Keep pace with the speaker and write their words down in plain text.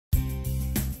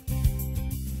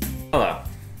Hello.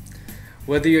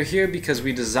 Whether you're here because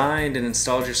we designed and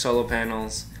installed your solar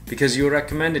panels, because you were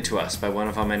recommended to us by one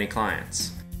of our many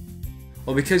clients,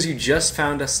 or because you just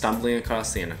found us stumbling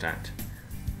across the internet,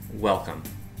 welcome.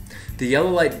 The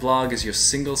YellowLite Blog is your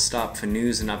single stop for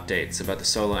news and updates about the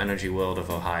solar energy world of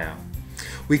Ohio.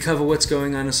 We cover what's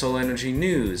going on in solar energy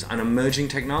news, on emerging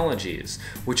technologies,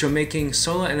 which are making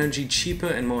solar energy cheaper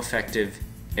and more effective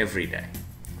every day.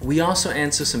 We also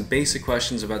answer some basic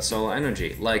questions about solar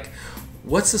energy, like,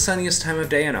 what's the sunniest time of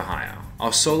day in Ohio?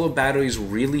 Are solar batteries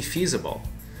really feasible?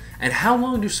 And how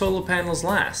long do solar panels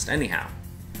last, anyhow?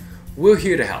 We're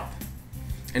here to help.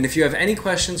 And if you have any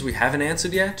questions we haven't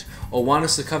answered yet, or want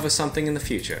us to cover something in the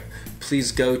future,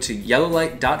 please go to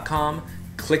YellowLite.com,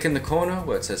 click in the corner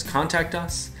where it says Contact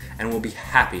Us, and we'll be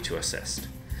happy to assist.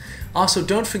 Also,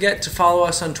 don't forget to follow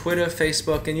us on Twitter,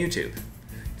 Facebook, and YouTube.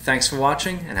 Thanks for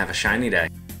watching, and have a shiny day.